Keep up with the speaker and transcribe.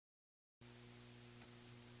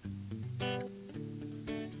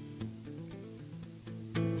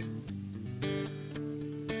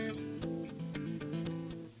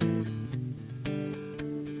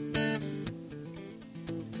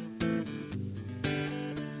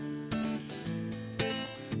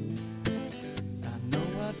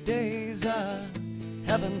days I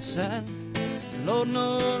haven't sent. Lord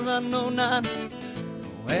knows I know not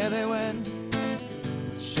where they went.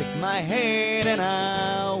 Shake my head and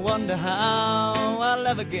I wonder how I'll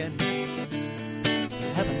ever get to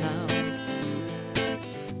heaven now.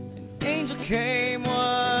 An angel came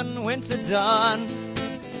one winter dawn.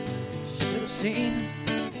 Should have seen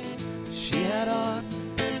she had on.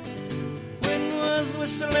 Wind was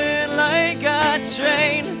whistling like a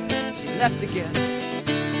train. She left again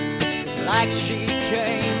just like she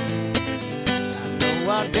came. I know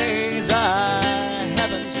our days I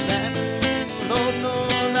haven't spent. Lord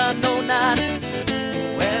knows I know not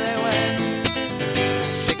where they went.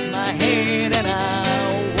 Shake my head and I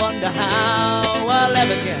wonder how I'll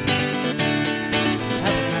ever get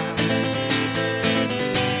heaven now.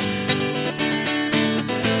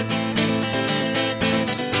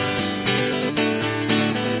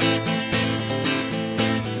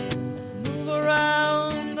 Move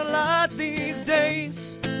around a lot these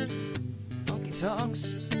days. Honky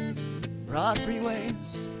tonks, broad freeways.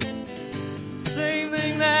 Same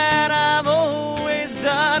thing that I've always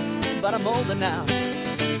done, but I'm older now.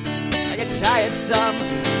 I get tired some.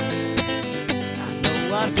 I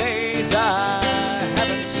know our days I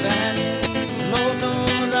haven't spent. Lord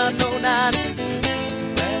knows I know not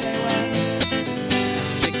where they went.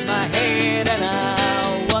 Shake my head and I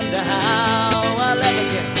wonder how I'll ever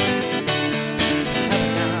get heaven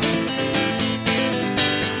now.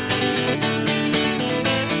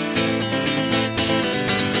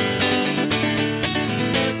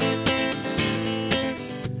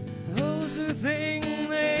 Those who think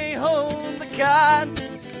they hold the card,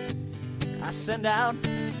 I send out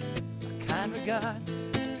my kind regards.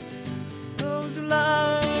 Those who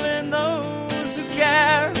love and those who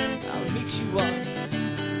care, I'll meet you on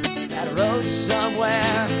that road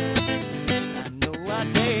somewhere. I know our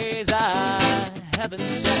days I haven't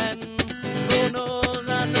spent. Who knows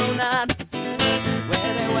I know not